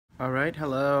All right,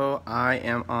 hello. I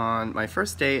am on my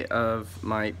first day of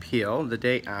my peel, the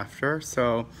day after.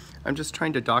 So I'm just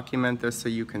trying to document this so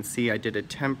you can see I did a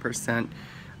 10%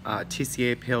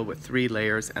 TCA peel with 3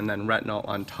 layers and then retinol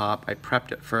on top. I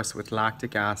prepped it first with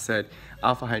lactic acid,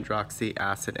 alpha hydroxy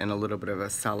acid, and a little bit of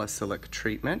a salicylic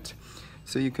treatment.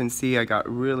 So you can see I got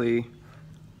really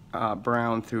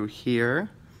brown through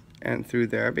here and through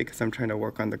there because I'm trying to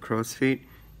work on the crow's feet,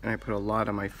 and I put a lot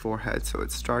on my forehead, so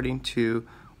it's starting to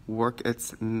work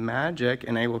its magic,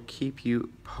 and I will keep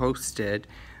you posted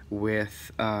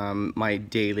with my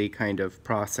daily kind of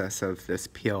process of this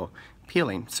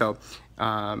peeling. So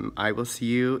I will see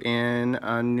you in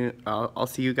I'll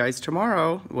see you guys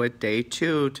tomorrow with day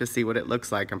 2 to see what it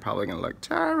looks like. I'm probably gonna look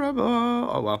terrible.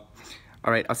 Oh well.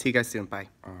 All right, I'll see you guys soon. Bye.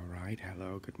 All right,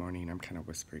 hello, good morning. I'm kind of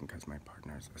whispering because my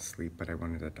partner's asleep, but I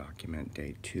wanted to document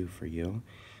day 2 for you.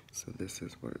 So this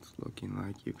is what it's looking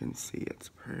like. You can see it's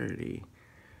pretty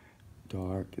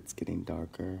dark. It's getting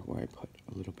darker where I put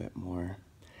a little bit more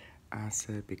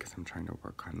acid because I'm trying to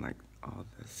work on like all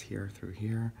this here through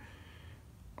here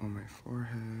on my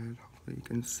forehead. Hopefully you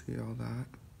can see all that.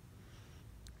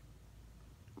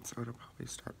 So it'll probably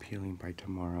start peeling by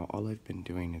tomorrow. All I've been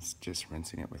doing is just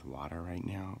rinsing it with water right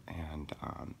now and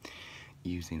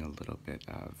using a little bit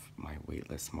of my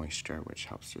weightless moisture, which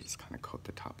helps to just kind of coat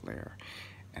the top layer.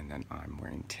 And then I'm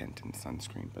wearing tint and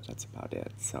sunscreen, but that's about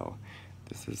it. So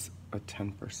this is a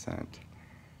 10%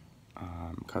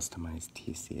 customized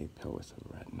TCA pill with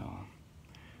a retinol.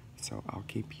 So I'll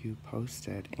keep you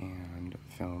posted and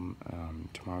film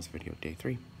tomorrow's video, day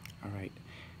 3. All right,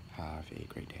 have a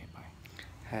great day. Bye.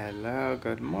 Hello,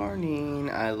 good morning.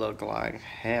 I look like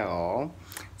hell.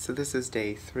 So this is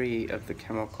day 3 of the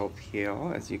chemical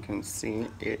peel. As you can see,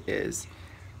 it is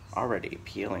already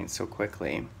peeling so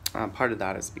quickly. Part of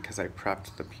that is because I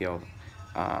prepped the peel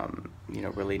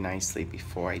really nicely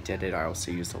before I did it. I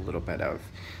also used a little bit of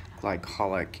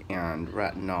glycolic and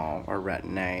retinol or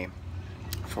Retin-A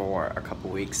for a couple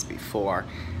weeks before,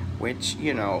 which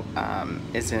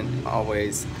isn't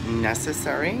always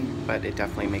necessary, but it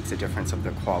definitely makes a difference of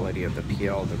the quality of the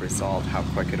peel, the result, how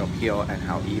quick it'll peel and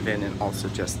how even, and also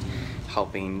just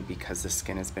helping because the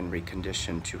skin has been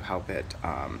reconditioned to help it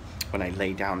when I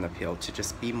lay down the peel to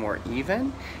just be more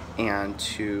even and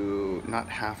to not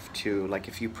have to, like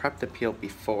if you prep the peel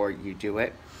before you do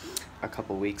it a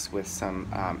couple weeks with some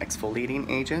exfoliating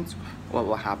agents, what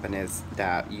will happen is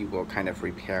that you will kind of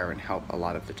repair and help a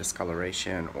lot of the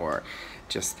discoloration or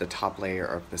just the top layer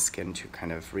of the skin to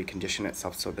kind of recondition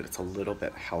itself so that it's a little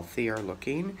bit healthier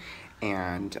looking.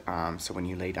 And so when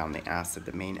you lay down the acid,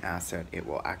 the main acid, it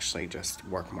will actually just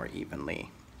work more evenly.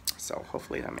 So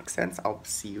hopefully that makes sense. I'll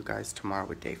see you guys tomorrow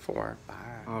with day 4. Bye.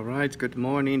 All right, good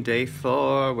morning, day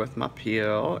 4 with my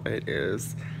peel. It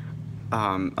is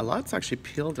a lot's actually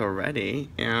peeled already,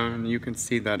 and you can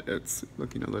see that it's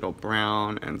looking a little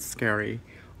brown and scary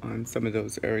on some of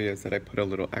those areas that I put a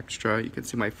little extra. You can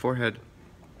see my forehead,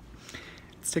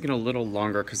 it's taking a little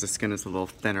longer because the skin is a little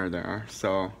thinner there.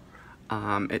 So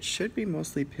it should be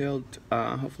mostly peeled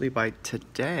hopefully by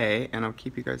today, and I'll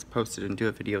keep you guys posted and do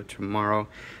a video tomorrow.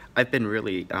 I've been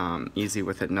really easy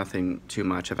with it, nothing too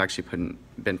much. I've actually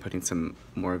been putting some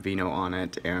more vino on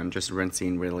it and just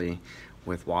rinsing really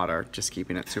with water, just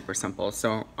keeping it super simple.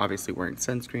 So obviously wearing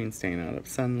sunscreen, staying out of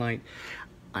sunlight.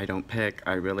 I don't pick.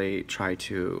 I really try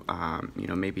to,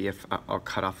 maybe if I'll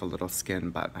cut off a little skin,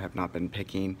 but I have not been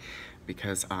picking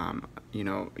because,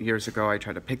 years ago I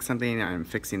tried to pick something and I'm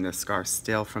fixing the scar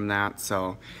still from that.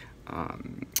 So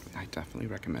I definitely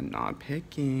recommend not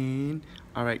picking.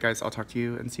 All right, guys, I'll talk to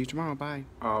you and see you tomorrow. Bye.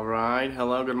 All right,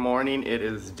 hello, good morning. It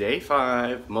is day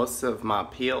 5. Most of my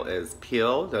peel is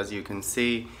peeled. As you can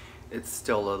see, it's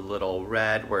still a little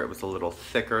red where it was a little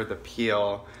thicker, the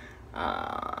peel.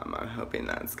 I'm hoping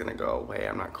that's gonna go away.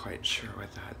 I'm not quite sure what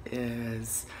that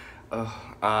is.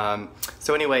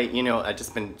 So anyway, I've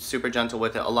just been super gentle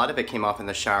with it. A lot of it came off in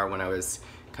the shower when I was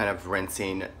kind of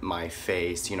rinsing my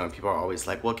face. People are always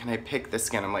like, well, can I pick the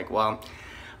skin? I'm like, well,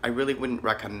 I really wouldn't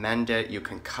recommend it. You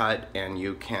can cut and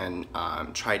you can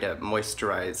try to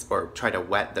moisturize or try to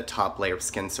wet the top layer of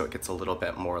skin so it gets a little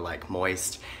bit more like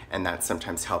moist, and that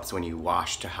sometimes helps when you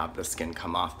wash to have the skin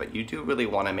come off. But you do really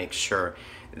want to make sure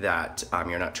that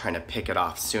you're not trying to pick it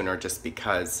off sooner, just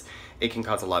because it can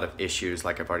cause a lot of issues,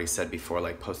 like I've already said before,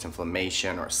 like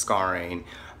post-inflammation or scarring.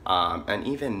 And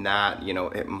even that,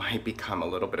 it might become a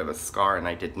little bit of a scar, and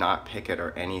I did not pick it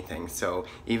or anything. So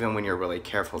even when you're really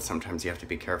careful, sometimes you have to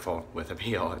be careful with a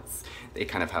peel. They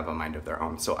kind of have a mind of their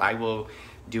own. So I will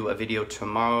do a video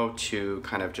tomorrow to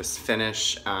kind of just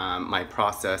finish my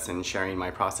process and sharing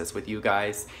my process with you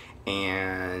guys.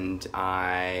 and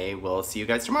I will see you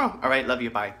guys tomorrow. All right, love you,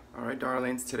 bye. All right,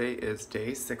 darlings, today is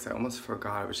day 6. I almost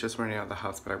forgot. I was just running out of the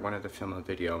house, but I wanted to film a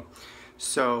video.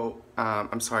 So,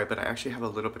 I'm sorry, but I actually have a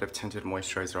little bit of tinted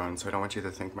moisturizer on, so I don't want you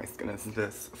to think my skin is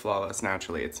this flawless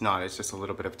naturally. It's not, it's just a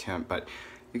little bit of tint, but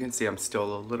you can see I'm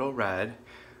still a little red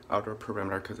outer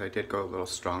perimeter because I did go a little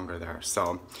stronger there.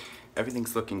 So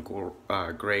everything's looking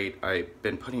great. I've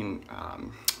been putting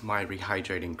my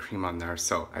rehydrating cream on there,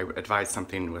 so I would advise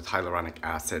something with hyaluronic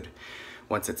acid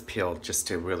once it's peeled, just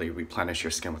to really replenish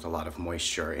your skin with a lot of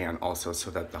moisture, and also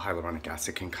so that the hyaluronic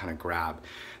acid can kind of grab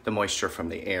the moisture from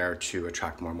the air to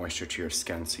attract more moisture to your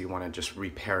skin. So you want to just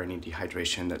repair any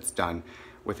dehydration that's done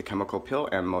with a chemical peel,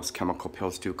 and most chemical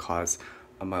peels do cause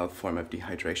a mild form of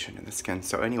dehydration in the skin.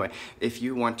 So anyway, if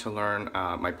you want to learn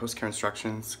my post-care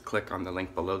instructions, click on the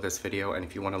link below this video. And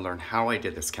if you want to learn how I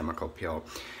did this chemical peel,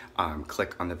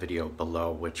 click on the video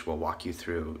below, which will walk you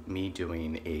through me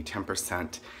doing a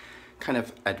 10% kind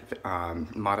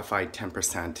of modified 10%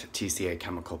 TCA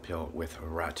chemical peel with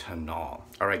retinol.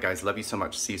 All right, guys, love you so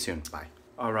much. See you soon. Bye.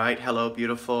 All right, hello,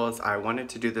 beautifuls. I wanted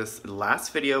to do this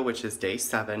last video, which is day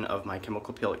 7 of my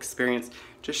chemical peel experience,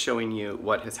 just showing you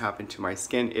what has happened to my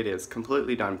skin. It is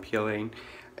completely done peeling,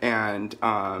 and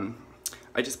I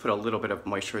just put a little bit of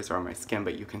moisturizer on my skin,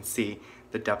 but you can see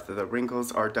the depth of the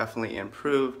wrinkles are definitely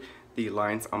improved. The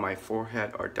lines on my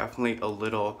forehead are definitely a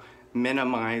little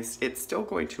minimized. It's still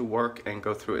going to work and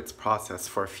go through its process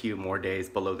for a few more days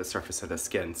below the surface of the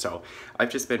skin. So I've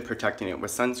just been protecting it with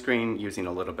sunscreen, using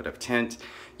a little bit of tint,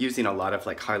 using a lot of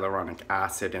like hyaluronic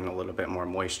acid and a little bit more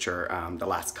moisture the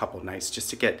last couple nights, just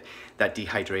to get that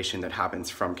dehydration that happens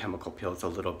from chemical peels a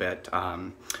little bit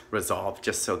resolved,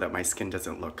 just so that my skin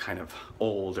doesn't look kind of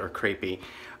old or crepey.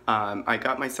 I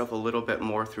got myself a little bit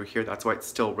more through here. That's why it's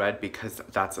still red, because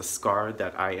that's a scar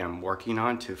that I am working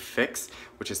on to fix,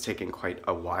 which is taking quite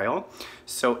a while.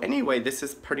 So anyway, this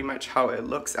is pretty much how it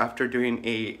looks after doing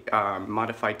a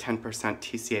modified 10%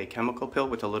 TCA chemical peel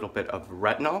with a little bit of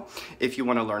retinol. If you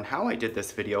want to learn how I did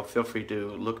this video, feel free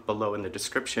to look below in the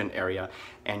description area,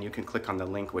 and you can click on the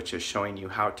link which is showing you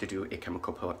how to do a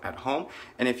chemical peel at home.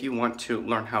 And if you want to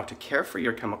learn how to care for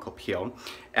your chemical peel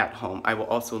at home, I will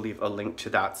also leave a link to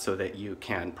that so that you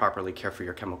can properly care for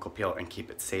your chemical peel and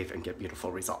keep it safe and get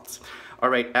beautiful results. All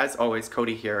right, as always,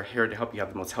 Cody here to help you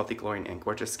have the most healthy, glowing, and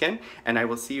gorgeous skin, and I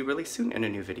will see you really soon in a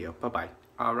new video. Bye-bye.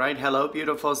 All right, hello,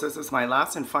 beautifuls. This is my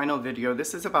last and final video.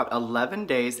 This is about 11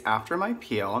 days after my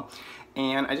peel,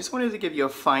 and I just wanted to give you a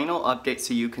final update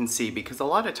so you can see, because a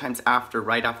lot of times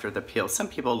right after the peel, some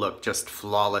people look just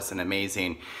flawless and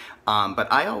amazing.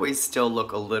 But I always still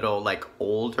look a little like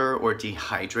older or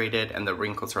dehydrated, and the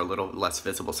wrinkles are a little less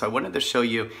visible. So I wanted to show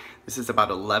you, this is about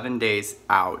 11 days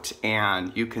out,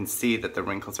 and you can see that the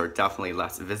wrinkles are definitely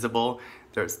less visible.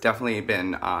 There's definitely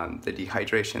been the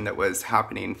dehydration that was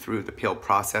happening through the peel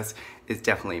process is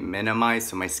definitely minimized,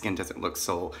 so my skin doesn't look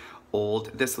so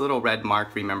old. This little red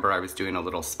mark, remember I was doing a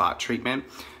little spot treatment,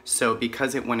 so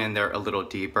because it went in there a little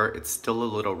deeper, it's still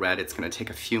a little red. It's going to take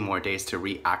a few more days to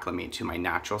reacclimate to my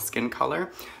natural skin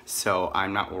color, so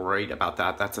I'm not worried about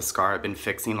that. That's a scar I've been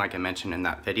fixing, like I mentioned in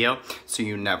that video. So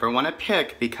you never want to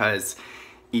pick, because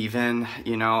even,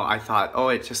 you know, I thought, oh,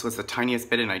 it just was the tiniest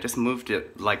bit, and I just moved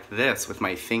it like this with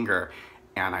my finger,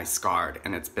 and I scarred,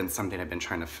 and it's been something I've been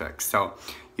trying to fix. So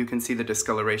you can see the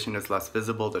discoloration is less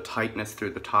visible. The tightness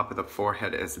through the top of the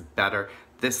forehead is better.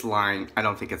 This line, I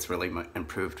don't think it's really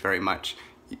improved very much.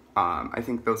 I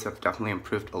think those have definitely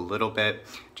improved a little bit.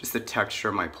 Just the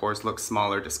texture, my pores look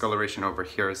smaller. Discoloration over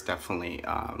here is definitely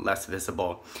less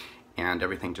visible, and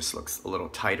everything just looks a little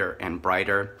tighter and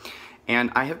brighter.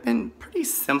 And I have been pretty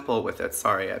simple with it.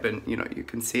 Sorry, I've been, you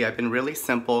can see I've been really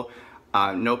simple.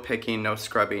 No picking, no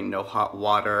scrubbing, no hot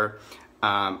water.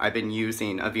 I've been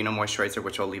using Aveeno moisturizer,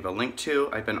 which I'll leave a link to.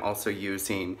 I've been also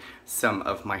using some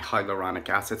of my hyaluronic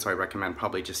acid, so I recommend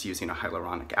probably just using a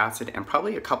hyaluronic acid, and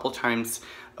probably a couple times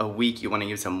a week you want to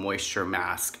use a moisture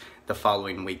mask the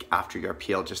following week after your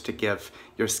peel, just to give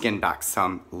your skin back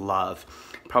some love.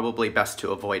 Probably best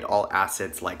to avoid all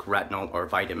acids like retinol or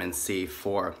vitamin C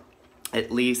for at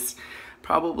least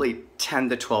probably 10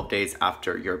 to 12 days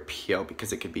after your peel,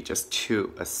 because it could be just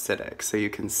too acidic. So you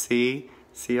can see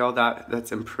all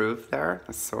that's improved there?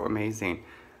 That's so amazing.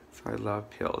 So I love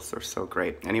peels, they're so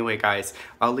great. Anyway, guys,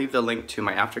 I'll leave the link to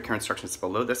my aftercare instructions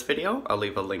below this video. I'll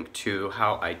leave a link to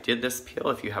how I did this peel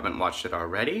if you haven't watched it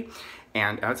already.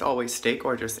 And as always, stay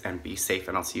gorgeous and be safe,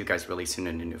 and I'll see you guys really soon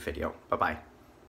in a new video. Bye-bye.